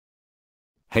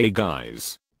Hey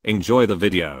guys, enjoy the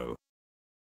video.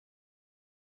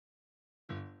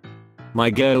 My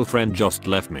girlfriend just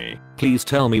left me, please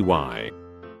tell me why.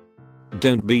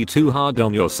 Don't be too hard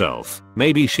on yourself,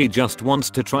 maybe she just wants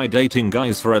to try dating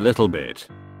guys for a little bit.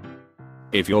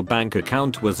 If your bank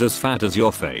account was as fat as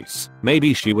your face,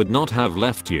 maybe she would not have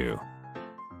left you.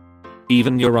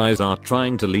 Even your eyes are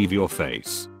trying to leave your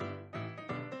face.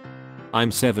 I'm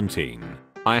 17.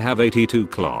 I have 82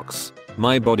 clocks.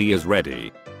 My body is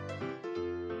ready.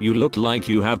 You look like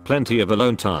you have plenty of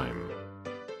alone time.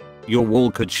 Your wall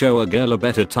could show a girl a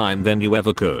better time than you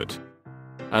ever could.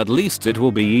 At least it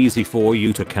will be easy for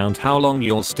you to count how long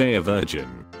you'll stay a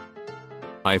virgin.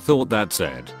 I thought that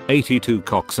said 82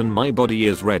 cocks and my body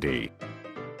is ready.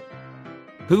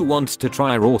 Who wants to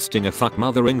try roasting a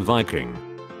fuck-mothering Viking?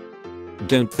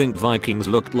 Don't think Vikings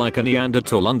looked like a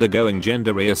Neanderthal undergoing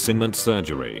gender reassignment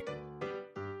surgery.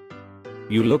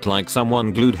 You look like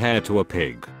someone glued hair to a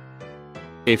pig.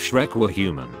 If Shrek were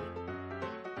human.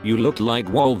 You look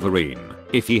like Wolverine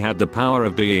if he had the power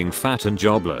of being fat and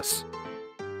jobless.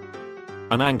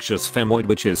 An anxious femoid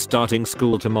which is starting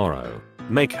school tomorrow.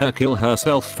 Make her kill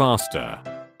herself faster.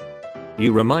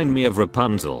 You remind me of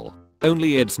Rapunzel,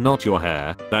 only it's not your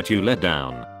hair that you let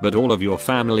down, but all of your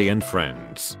family and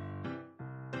friends.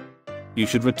 You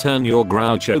should return your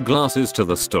Groucho glasses to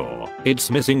the store, it's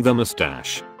missing the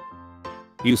mustache.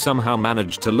 You somehow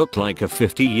managed to look like a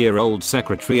 50-year-old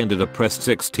secretary and a depressed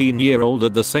 16-year-old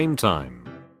at the same time.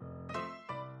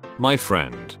 My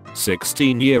friend,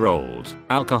 16-year-old,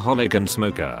 alcoholic and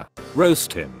smoker,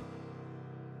 roast him.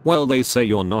 Well, they say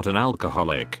you're not an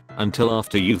alcoholic until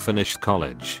after you finish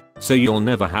college, so you'll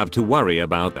never have to worry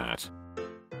about that.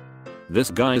 This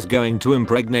guy's going to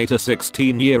impregnate a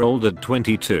 16-year-old at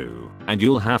 22, and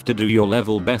you'll have to do your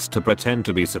level best to pretend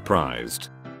to be surprised.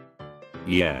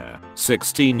 Yeah,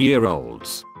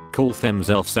 16-year-olds call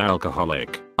themselves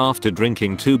alcoholic after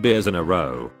drinking 2 beers in a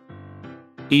row.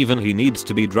 Even he needs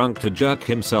to be drunk to jerk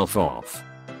himself off.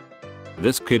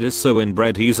 This kid is so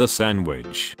inbred he's a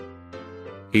sandwich.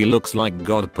 He looks like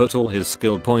God put all his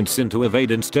skill points into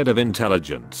evade instead of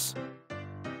intelligence.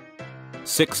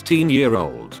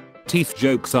 16-year-old. Teeth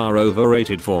jokes are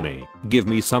overrated for me, give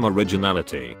me some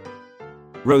originality.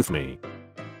 RoastMe.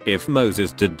 If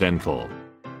Moses did dental.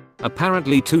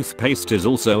 Apparently toothpaste is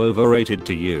also overrated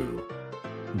to you.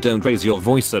 Don't raise your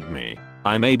voice at me.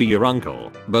 I may be your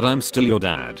uncle, but I'm still your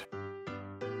dad.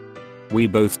 We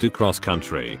both do cross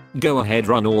country, go ahead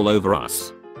run all over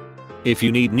us. If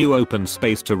you need new open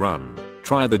space to run,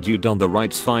 try the dude on the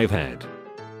right's 5 head.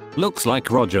 Looks like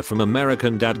Roger from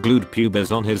American Dad glued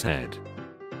pubes on his head.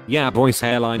 Yeah, boy's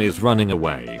hairline is running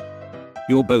away.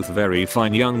 You're both very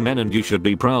fine young men and you should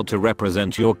be proud to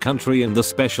represent your country in the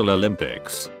Special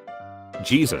Olympics.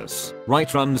 Jesus,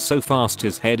 right runs so fast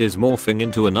his head is morphing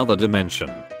into another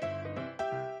dimension.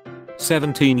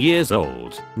 17 years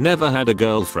old, never had a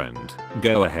girlfriend,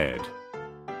 go ahead.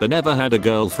 The never had a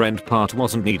girlfriend part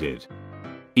wasn't needed.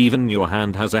 Even your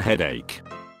hand has a headache.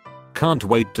 Can't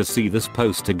wait to see this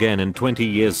post again in 20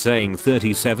 years saying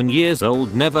 37 years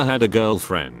old never had a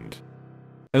girlfriend.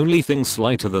 Only thing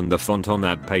slighter than the font on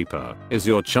that paper is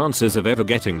your chances of ever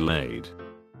getting laid.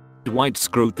 White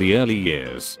screwed the early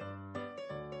years.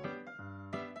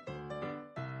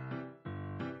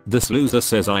 This loser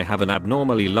says I have an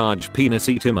abnormally large penis,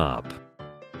 eat him up.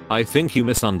 I think you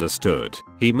misunderstood,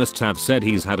 he must have said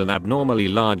he's had an abnormally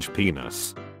large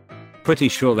penis. Pretty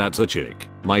sure that's a chick,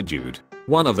 my dude.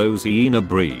 One of those hyena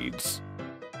breeds.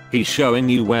 He's showing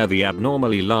you where the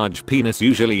abnormally large penis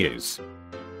usually is.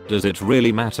 Does it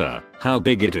really matter how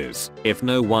big it is if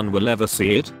no one will ever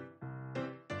see it?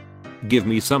 Give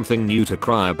me something new to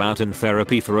cry about in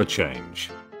therapy for a change.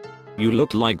 You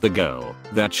look like the girl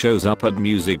that shows up at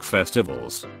music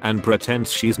festivals and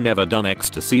pretends she's never done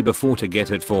ecstasy before to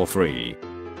get it for free.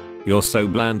 You're so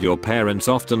bland your parents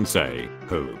often say,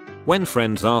 "Who?" when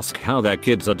friends ask how their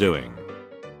kids are doing.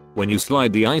 When you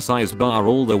slide the ice bar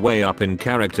all the way up in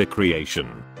character creation.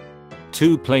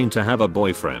 Too plain to have a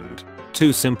boyfriend.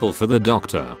 Too simple for the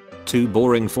doctor. Too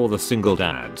boring for the single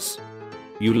dads.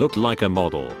 You look like a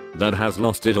model that has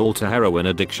lost it all to heroin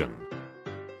addiction.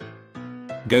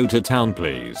 Go to town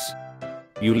please.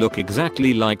 You look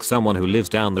exactly like someone who lives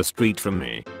down the street from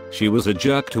me. She was a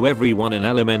jerk to everyone in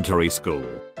elementary school.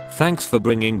 Thanks for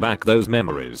bringing back those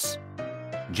memories.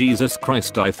 Jesus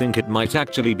Christ, I think it might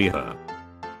actually be her.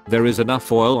 There is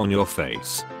enough oil on your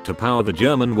face to power the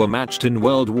German war matched in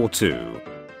World War II.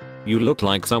 You look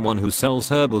like someone who sells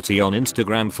herbal tea on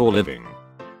Instagram for a living.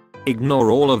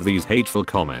 Ignore all of these hateful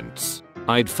comments.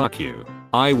 I'd fuck you.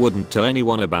 I wouldn't tell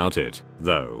anyone about it,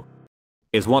 though.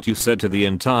 is what you said to the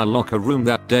entire locker room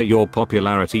that day your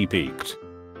popularity peaked.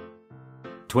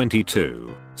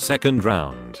 22. Second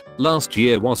round. Last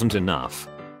year wasn't enough.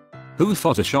 Who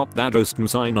photoshopped that RoastMe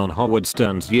sign on Howard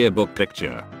Stern's yearbook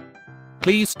picture?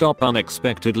 Please stop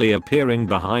unexpectedly appearing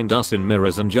behind us in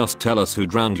mirrors and just tell us who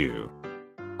drowned you.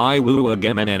 I woo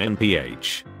again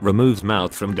NNPH. Removes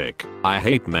mouth from dick. I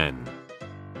hate men.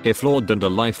 If Lord and a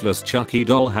lifeless Chucky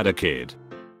doll had a kid.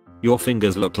 Your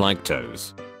fingers look like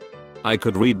toes. I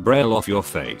could read Braille off your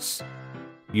face.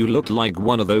 You look like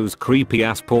one of those creepy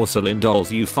ass porcelain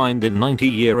dolls you find in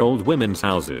 90-year-old women's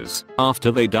houses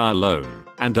after they die alone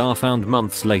and are found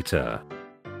months later.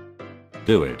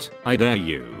 Do it, I dare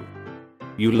you.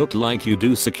 You look like you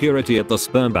do security at the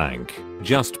sperm bank.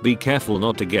 Just be careful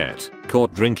not to get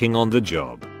caught drinking on the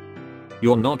job.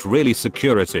 You're not really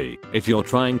security if you're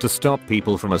trying to stop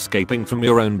people from escaping from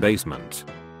your own basement.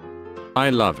 I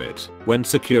love it when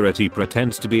security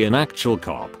pretends to be an actual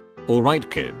cop. Alright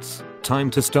kids,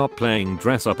 time to stop playing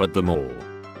dress up at the mall.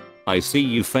 I see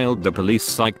you failed the police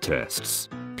psych tests.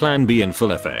 Plan B in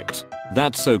full effect.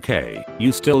 That's okay,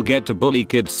 you still get to bully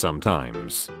kids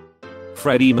sometimes.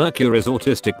 Freddie Mercury's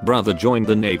autistic brother joined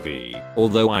the Navy,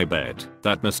 although I bet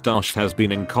that mustache has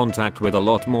been in contact with a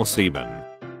lot more semen.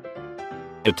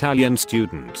 Italian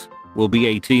student. Will be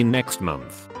 18 next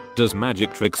month. Does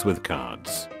magic tricks with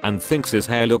cards and thinks his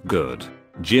hair look good.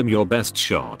 Jim, your best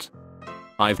shot.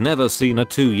 I've never seen a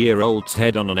 2-year-old's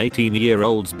head on an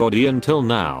 18-year-old's body until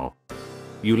now.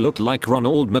 You look like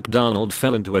Ronald McDonald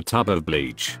fell into a tub of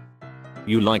bleach.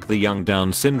 You like the young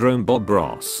Down syndrome Bob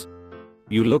Ross.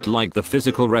 You look like the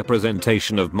physical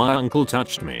representation of My Uncle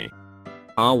Touched Me.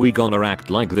 Are we gonna act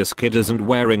like this kid isn't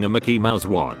wearing a Mickey Mouse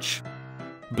watch?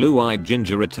 Blue-eyed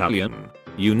ginger Italian.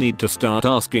 You need to start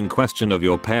asking question of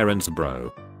your parents,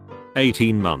 bro.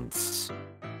 18 months.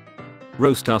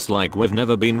 Roast us like we've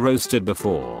never been roasted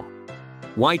before.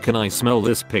 Why can I smell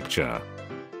this picture?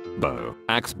 Bo,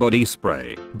 Axe body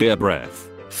spray, beer breath,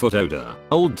 foot odor,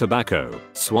 old tobacco,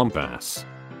 swamp ass.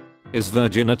 Is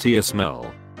virginity a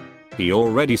smell? He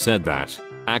already said that.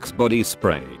 Axe body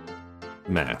spray.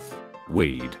 Meth.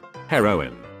 Weed.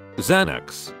 Heroin.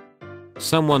 Xanax.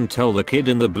 Someone tell the kid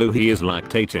in the blue he is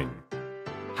lactating.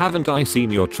 Haven't I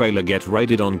seen your trailer get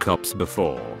raided on cops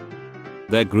before?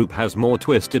 Their group has more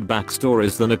twisted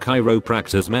backstories than a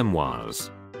chiropractor's memoirs.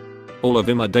 All of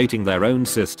them are dating their own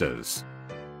sisters.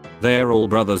 They're all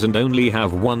brothers and only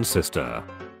have one sister.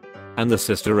 And the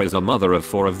sister is a mother of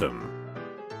 4 of them.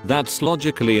 That's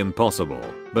logically impossible,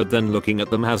 but then looking at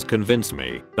them has convinced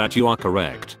me that you are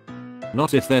correct.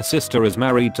 Not if their sister is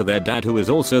married to their dad, who is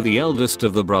also the eldest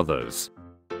of the brothers.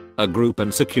 A group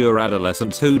insecure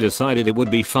adolescents who decided it would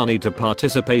be funny to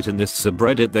participate in this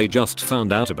subreddit they just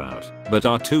found out about, but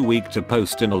are too weak to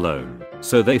post in alone,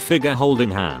 so they figure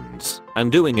holding hands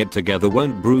and doing it together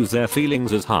won't bruise their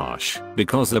feelings as harsh,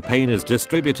 because the pain is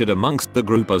distributed amongst the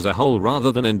group as a whole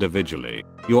rather than individually.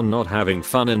 You're not having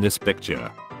fun in this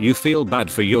picture. You feel bad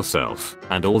for yourself,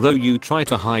 and although you try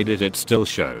to hide it, it still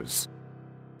shows.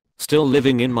 Still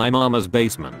living in my mama's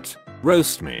basement.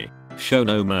 Roast me. Show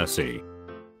no mercy.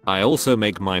 I also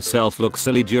make myself look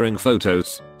silly during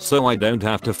photos, so I don't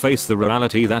have to face the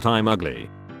reality that I'm ugly.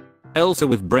 Elsa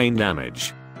with brain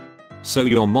damage. So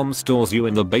your mom stores you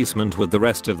in the basement with the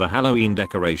rest of the Halloween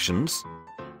decorations?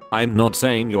 I'm not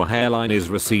saying your hairline is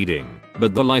receding,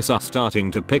 but the lice are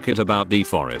starting to pick it about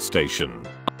deforestation.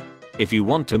 If you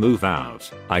want to move out,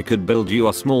 I could build you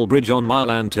a small bridge on my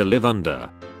land to live under.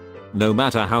 No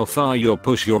matter how far you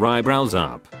push your eyebrows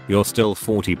up, you're still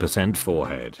 40%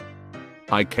 forehead.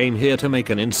 I came here to make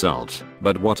an insult,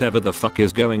 but whatever the fuck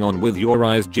is going on with your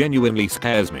eyes genuinely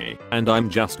scares me, and I'm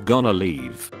just gonna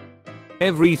leave.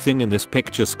 Everything in this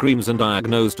picture screams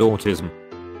undiagnosed autism.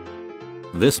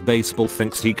 This baseball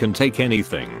thinks he can take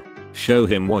anything. Show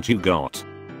him what you got.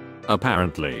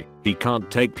 Apparently, he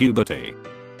can't take puberty.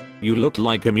 You look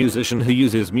like a musician who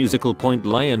uses musical point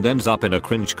lie and ends up in a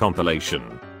cringe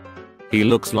compilation. He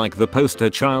looks like the poster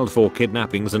child for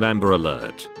kidnappings and Amber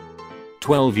Alert.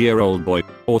 12-year-old boy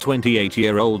or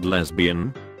 28-year-old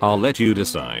lesbian? I'll let you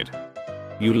decide.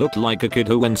 You look like a kid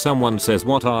who, when someone says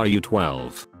what are you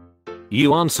 12?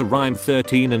 You answer I'm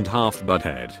 13 and half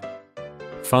butthead.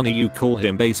 Funny you call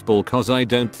him baseball, cause I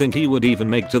don't think he would even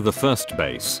make to the first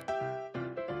base.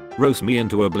 Roast me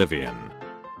into oblivion.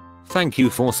 Thank you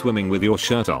for swimming with your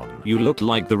shirt on. You look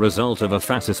like the result of a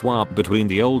fat swap between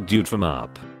the old dude from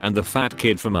Up and the fat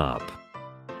kid from Up.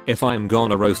 If I'm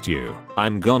gonna roast you,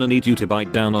 I'm gonna need you to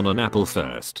bite down on an apple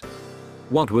first.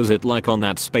 What was it like on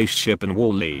that spaceship in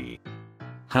Wall-E?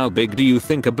 How big do you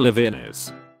think oblivion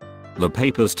is? The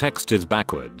paper's text is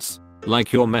backwards,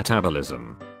 like your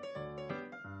metabolism.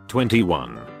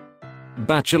 21.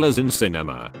 Bachelors in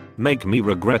cinema. Make me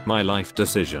regret my life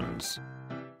decisions.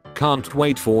 Can't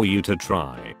wait for you to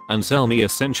try and sell me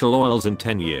essential oils in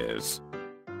 10 years.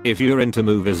 If you're into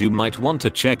movies, you might want to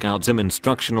check out some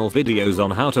instructional videos on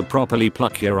how to properly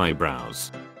pluck your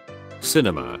eyebrows.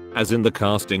 Cinema, as in the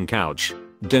casting couch.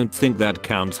 Don't think that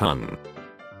counts, hun.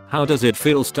 How does it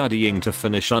feel studying to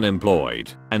finish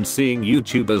unemployed and seeing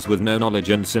YouTubers with no knowledge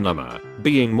in cinema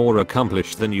being more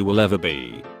accomplished than you will ever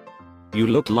be? You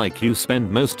look like you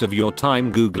spend most of your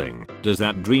time googling, does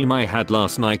that dream I had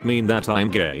last night mean that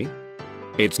I'm gay?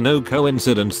 It's no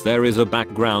coincidence there is a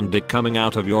background dick coming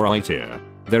out of your eye tear.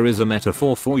 There is a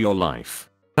metaphor for your life.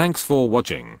 Thanks for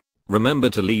watching. Remember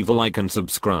to leave a like and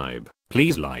subscribe.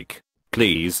 Please like.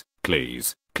 Please,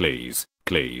 please, please,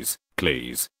 please,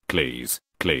 please, please,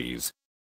 please.